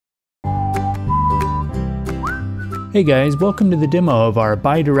Hey guys, welcome to the demo of our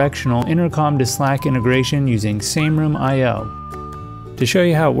bi-directional intercom to Slack integration using Sameroom.io. To show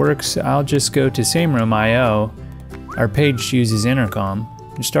you how it works, I'll just go to Sameroom.io. Our page uses intercom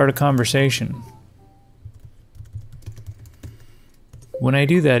and start a conversation. When I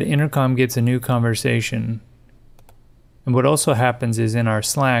do that, intercom gets a new conversation. And what also happens is in our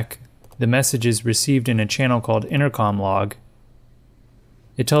Slack, the message is received in a channel called intercom log.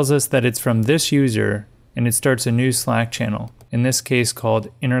 It tells us that it's from this user, and it starts a new Slack channel, in this case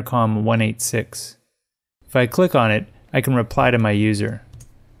called intercom 186. If I click on it, I can reply to my user.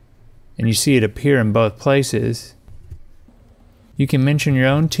 And you see it appear in both places. You can mention your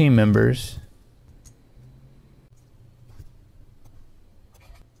own team members,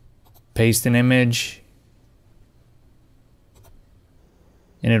 paste an image,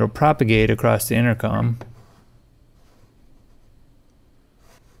 and it'll propagate across the intercom.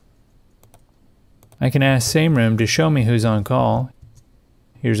 I can ask Sameroom to show me who's on call.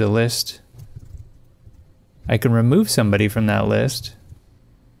 Here's a list. I can remove somebody from that list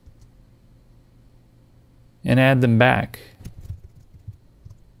and add them back.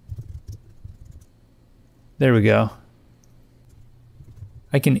 There we go.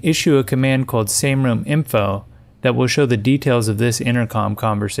 I can issue a command called Sameroom info that will show the details of this intercom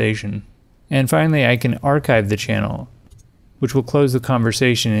conversation. And finally, I can archive the channel, which will close the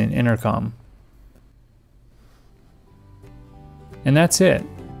conversation in intercom. And that's it.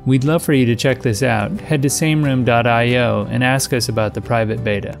 We'd love for you to check this out. Head to Sameroom.io and ask us about the private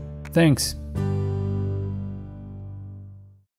beta. Thanks.